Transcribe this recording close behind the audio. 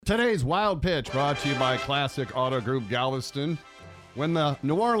Today's Wild Pitch brought to you by Classic Auto Group Galveston. When the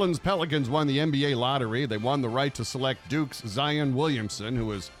New Orleans Pelicans won the NBA lottery, they won the right to select Duke's Zion Williamson,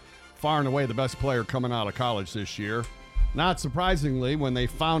 who is far and away the best player coming out of college this year. Not surprisingly, when they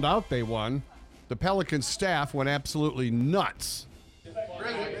found out they won, the Pelicans staff went absolutely nuts.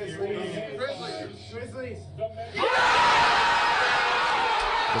 Grizzlies.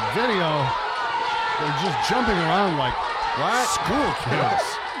 The video, they're just jumping around like what? School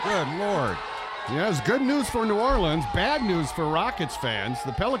kids. Good Lord. Yeah, it's good news for New Orleans, bad news for Rockets fans.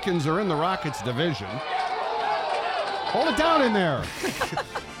 The Pelicans are in the Rockets division. Hold it down in there.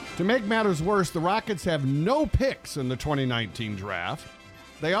 To make matters worse, the Rockets have no picks in the 2019 draft.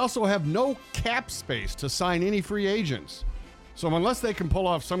 They also have no cap space to sign any free agents. So unless they can pull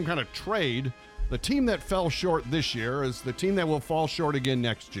off some kind of trade, the team that fell short this year is the team that will fall short again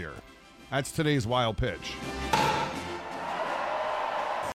next year. That's today's Wild Pitch.